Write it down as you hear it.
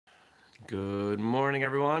Good morning,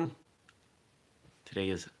 everyone. Today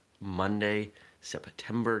is Monday,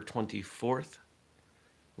 September 24th.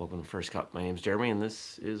 Welcome to First Cup. My name's Jeremy, and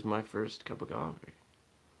this is my first cup of coffee.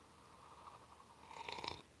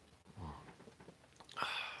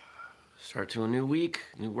 Start to a new week,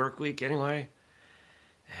 new work week anyway,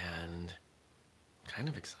 and kind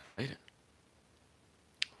of excited.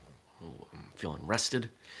 I'm feeling rested,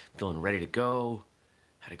 feeling ready to go.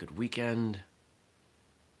 Had a good weekend.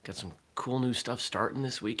 Got some cool new stuff starting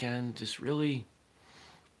this weekend. Just really,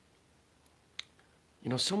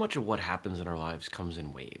 so much of what happens in our lives comes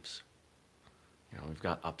in waves. We've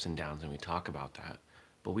got ups and downs, and we talk about that,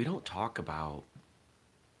 but we don't talk about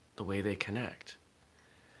the way they connect.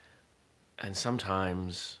 And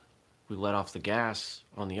sometimes we let off the gas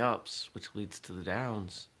on the ups, which leads to the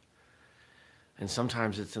downs. And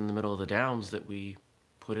sometimes it's in the middle of the downs that we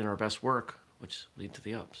put in our best work, which lead to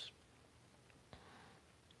the ups.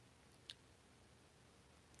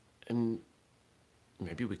 And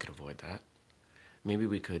maybe we could avoid that. Maybe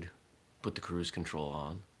we could put the cruise control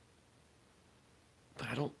on. But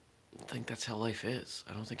I don't think that's how life is.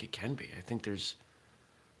 I don't think it can be. I think there's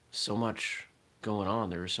so much going on.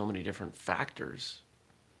 There are so many different factors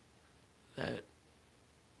that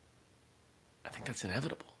I think that's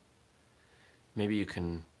inevitable. Maybe you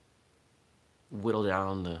can whittle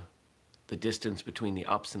down the distance between the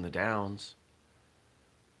ups and the downs,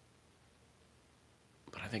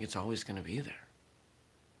 but I think it's always going to be there.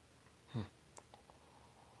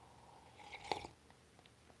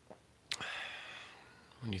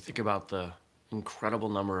 When you think about the incredible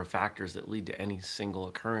number of factors that lead to any single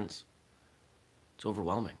occurrence, it's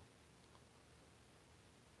overwhelming.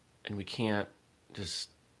 And we can't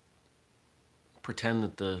just pretend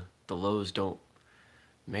that the lows don't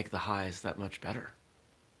make the highs that much better.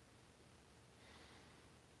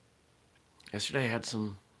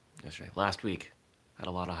 Last week, had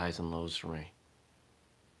a lot of highs and lows for me.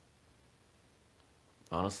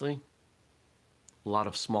 Honestly, a lot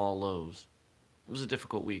of small lows. It was a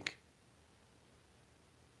difficult week.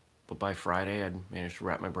 But by Friday, I'd managed to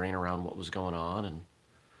wrap my brain around what was going on and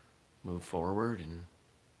move forward, and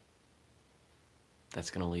that's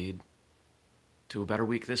going to lead to a better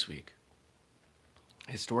week this week.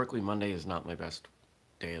 Historically, Monday is not my best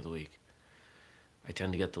day of the week. I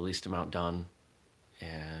tend to get the least amount done,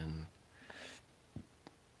 and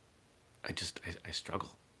I struggle.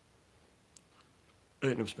 I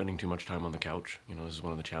end up spending too much time on the couch. This is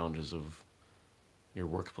one of the challenges of your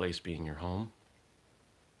workplace being your home.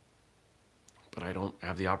 But I don't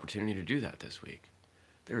have the opportunity to do that this week.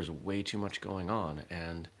 There's way too much going on,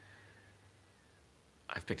 and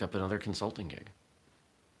I've picked up another consulting gig.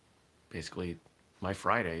 Basically, my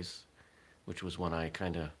Fridays, which was when I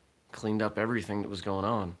kind of cleaned up everything that was going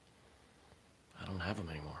on, I don't have them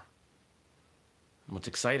anymore. And what's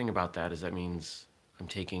exciting about that is that means I'm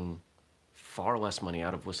taking far less money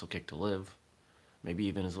out of Whistlekick to live, maybe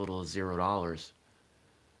even as little as $0,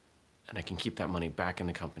 and I can keep that money back in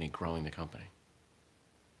the company, growing the company.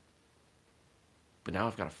 But now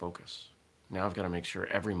I've got to focus. Now I've got to make sure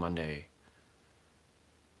every Monday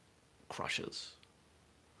crushes.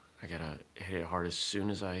 I got to hit it hard as soon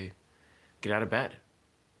as I get out of bed.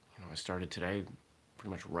 I started today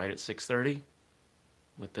pretty much right at 6:30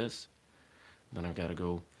 with this. Then I've got to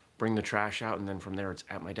go bring the trash out, and then from there it's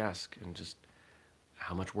at my desk, and just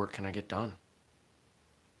how much work can I get done?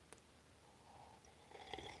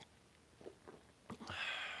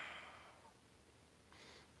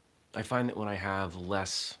 I find that when I have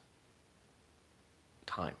less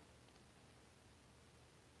time,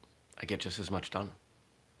 I get just as much done.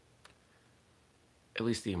 At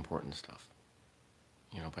least the important stuff.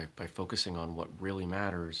 By focusing on what really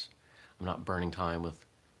matters, I'm not burning time with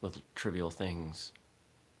trivial things.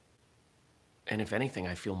 And if anything,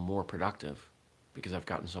 I feel more productive because I've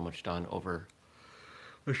gotten so much done over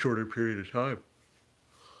a shorter period of time.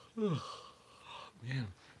 Oh, man.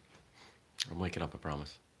 I'm waking up, I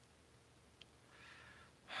promise.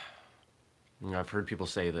 I've heard people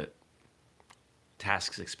say that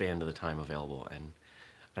tasks expand to the time available, and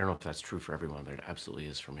I don't know if that's true for everyone, but it absolutely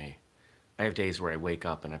is for me. I have days where I wake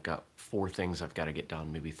up and I've got 4 things I've got to get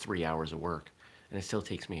done, maybe 3 hours of work, and it still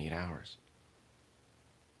takes me 8 hours.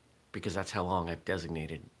 Because that's how long I've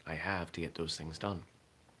designated I have to get those things done.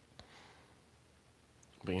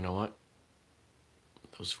 But you know what?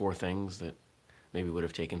 Those 4 things that maybe would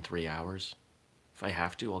have taken 3 hours, if I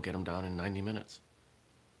have to, I'll get them done in 90 minutes.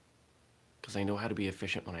 Because I know how to be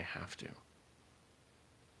efficient when I have to.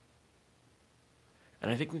 And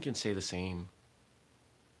I think we can say the same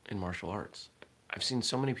in martial arts. I've seen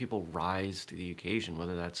so many people rise to the occasion,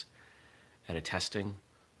 whether that's at a testing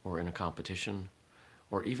or in a competition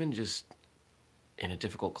or even just in a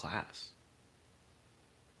difficult class.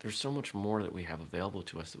 There's so much more that we have available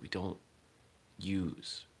to us that we don't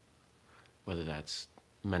use, whether that's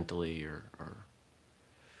mentally or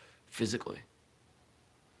physically.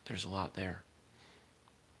 There's a lot there.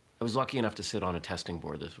 I was lucky enough to sit on a testing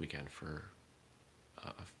board this weekend for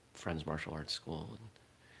a friend's martial arts school. And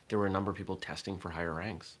there were a number of people testing for higher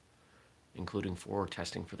ranks, including 4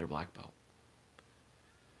 testing for their black belt.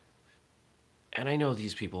 And I know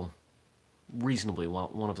these people reasonably well.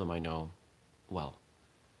 One of them I know well.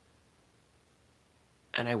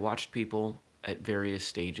 And I watched people at various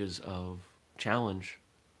stages of challenge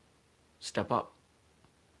step up.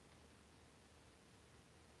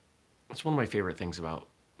 It's one of my favorite things about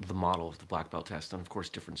the model of the black belt test, and of course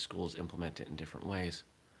different schools implement it in different ways.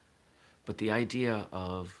 But the idea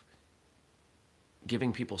of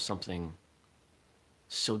giving people something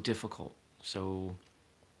so difficult, so,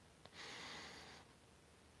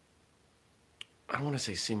 I don't want to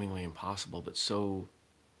say seemingly impossible, but so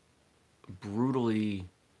brutally,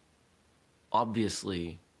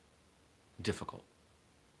 obviously difficult,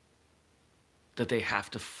 that they have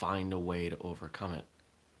to find a way to overcome it.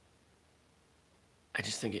 I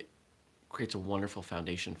just think it creates a wonderful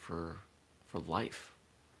foundation for life.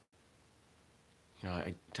 You know,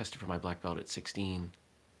 I tested for my black belt at 16,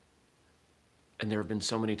 and there have been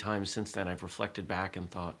so many times since then I've reflected back and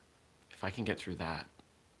thought, if I can get through that,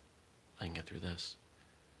 I can get through this.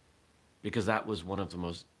 Because that was one of the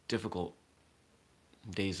most difficult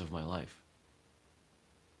days of my life.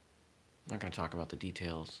 I'm not going to talk about the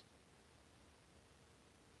details.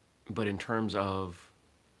 But in terms of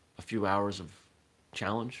a few hours of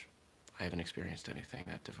challenge, I haven't experienced anything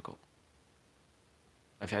that difficult.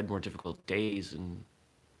 I've had more difficult days and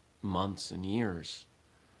months and years,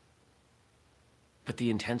 but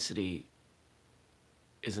the intensity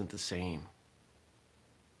isn't the same.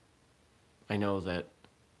 I know that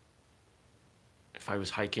if I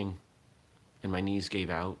was hiking and my knees gave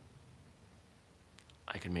out,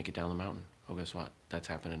 I could make it down the mountain. Oh, guess what? That's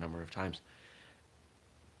happened a number of times.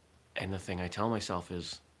 And the thing I tell myself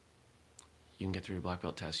is, you can get through your black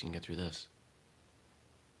belt test, you can get through this.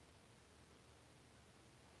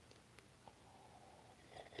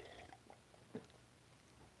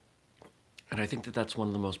 And I think that that's one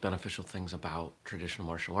of the most beneficial things about traditional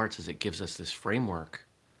martial arts is it gives us this framework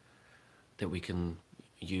that we can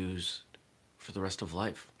use for the rest of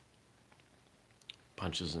life.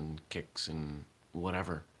 Punches and kicks and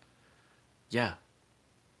whatever. Yeah,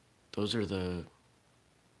 those are the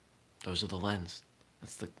lens.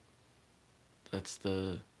 That's the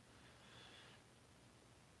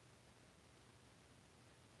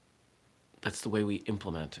way we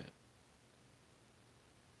implement it.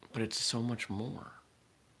 But it's so much more.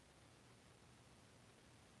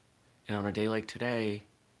 And on a day like today,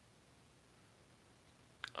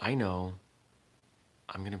 I know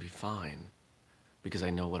I'm going to be fine because I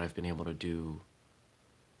know what I've been able to do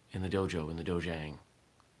in the dojo, in the dojang.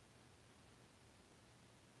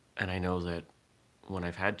 And I know that when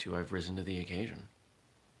I've had to, I've risen to the occasion.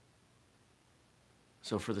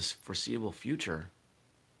 So for this foreseeable future,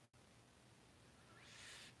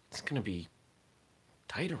 it's going to be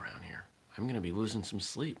tight around here. I'm going to be losing some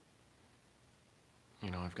sleep.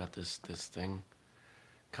 You know, I've got this thing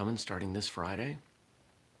coming starting this Friday,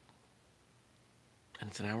 and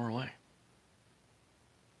it's an hour away.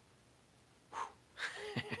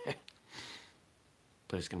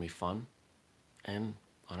 But it's going to be fun, and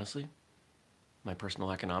honestly, my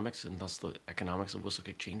personal economics and thus the economics of Whistle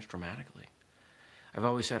Kick changed dramatically. I've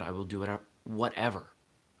always said I will do whatever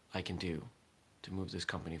I can do to move this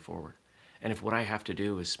company forward. And if what I have to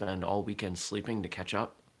do is spend all weekend sleeping to catch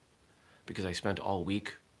up because I spent all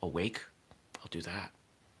week awake, I'll do that.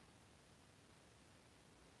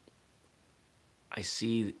 I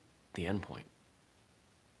see the end point.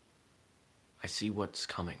 I see what's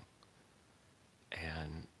coming.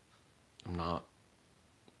 And I'm not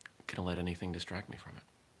going to let anything distract me from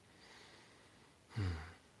it.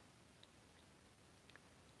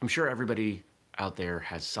 I'm sure everybody out there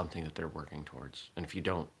has something that they're working towards. And if you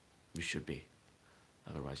don't, you should be.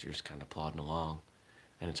 Otherwise, you're just kind of plodding along.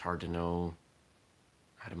 And it's hard to know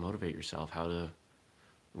how to motivate yourself, how to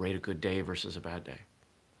rate a good day versus a bad day.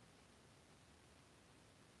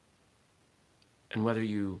 And whether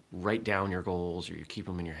you write down your goals or you keep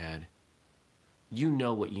them in your head, you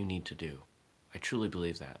know what you need to do. I truly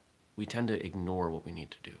believe that. We tend to ignore what we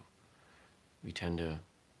need to do. We tend to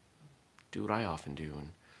do what I often do and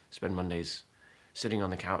spend Mondays sitting on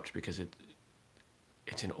the couch because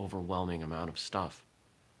it's an overwhelming amount of stuff.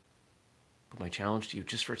 But my challenge to you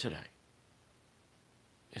just for today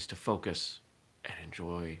is to focus and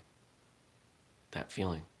enjoy that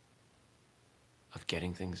feeling of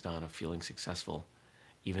getting things done, of feeling successful,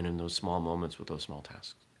 even in those small moments with those small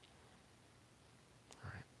tasks.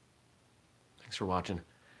 All right. Thanks for watching.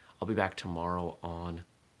 I'll be back tomorrow on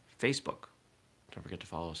Facebook. Don't forget to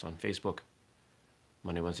follow us on Facebook.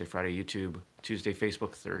 Monday, Wednesday, Friday, YouTube. Tuesday,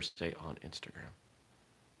 Facebook. Thursday on Instagram.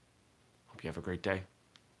 Hope you have a great day.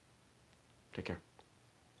 Take care.